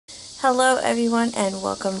Hello everyone and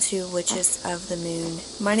welcome to Witches of the Moon.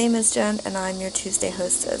 My name is Jen and I'm your Tuesday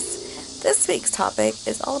hostess. This week's topic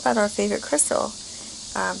is all about our favorite crystal.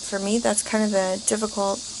 For me that's kind of a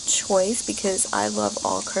difficult choice because I love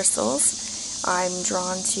all crystals. I'm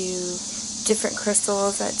drawn to different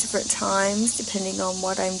crystals at different times depending on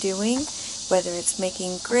what I'm doing, whether it's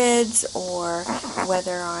making grids or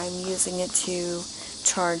whether I'm using it to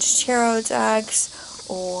charge tarot decks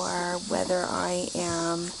or whether I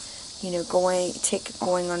am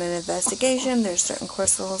going on an investigation. There's certain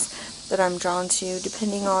crystals that I'm drawn to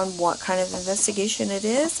depending on what kind of investigation it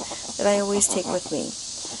is that I always take with me.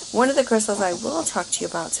 One of the crystals I will talk to you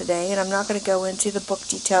about today, and I'm not going to go into the book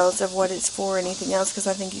details of what it's for or anything else because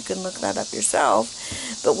I think you can look that up yourself,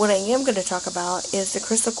 but what I am going to talk about is the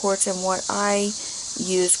crystal quartz and what I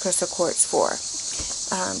use crystal quartz for.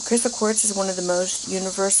 Crystal quartz is one of the most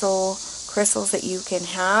universal crystals that you can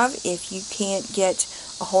have. If you can't get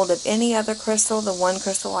a hold of any other crystal, the one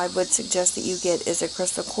crystal I would suggest that you get is a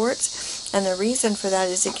crystal quartz, and the reason for that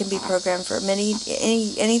is it can be programmed for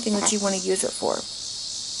anything that you want to use it for.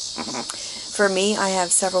 For me, I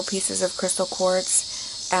have several pieces of crystal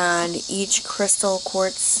quartz, and each crystal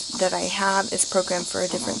quartz that I have is programmed for a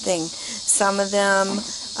different thing. Some of them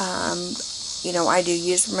I do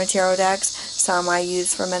use for my tarot decks, some I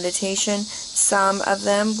use for meditation, some of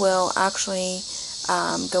them will actually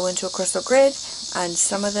go into a crystal grid, and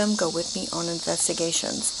some of them go with me on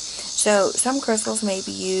investigations. So some crystals may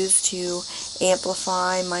be used to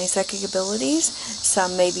amplify my psychic abilities,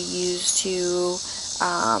 some may be used to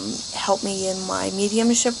help me in my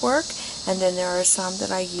mediumship work, and then there are some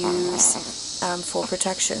that I use for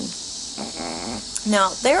protection.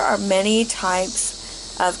 Now, there are many types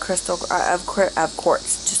of quartz,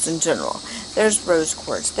 just in general. There's rose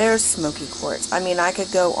quartz, there's smoky quartz. I mean, I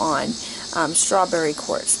could go on. Strawberry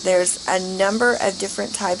quartz. There's a number of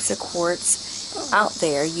different types of quartz out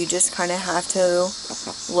there. You just kind of have to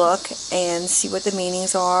look and see what the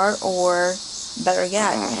meanings are, or better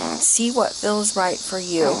yet, see what feels right for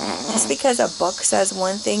you. Just because a book says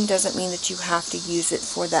one thing doesn't mean that you have to use it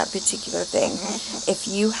for that particular thing. If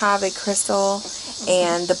you have a crystal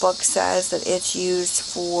and the book says that it's used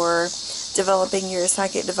for developing your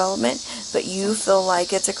psychic development, but you feel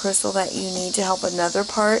like it's a crystal that you need to help another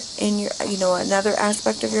part in your, another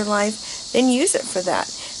aspect of your life, then use it for that.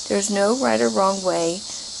 There's no right or wrong way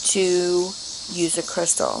to use a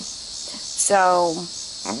crystal. So,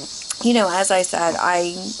 as I said,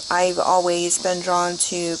 I've always been drawn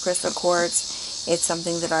to crystal quartz. It's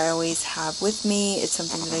something that I always have with me. It's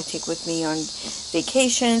something that I take with me on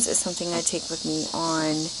vacations. It's something I take with me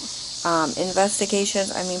on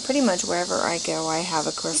investigations. I mean, pretty much wherever I go, I have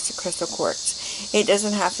a crystal quartz. It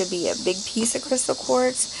doesn't have to be a big piece of crystal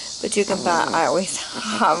quartz, but you can bet I always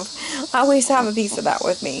have a piece of that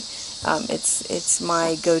with me. It's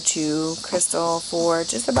my go-to crystal for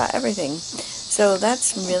just about everything. So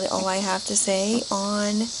that's really all I have to say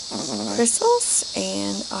on crystals,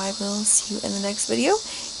 and I will see you in the next video.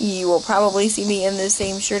 You will probably see me in the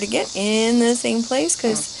same shirt again, in the same place,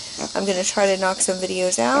 because I'm going to try to knock some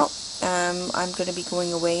videos out. I'm going to be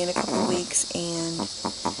going away in a couple of weeks, and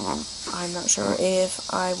I'm not sure if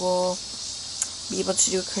I will be able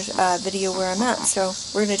to do a video where I'm at, so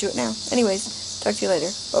we're going to do it now. Anyways, talk to you later.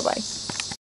 Bye-bye.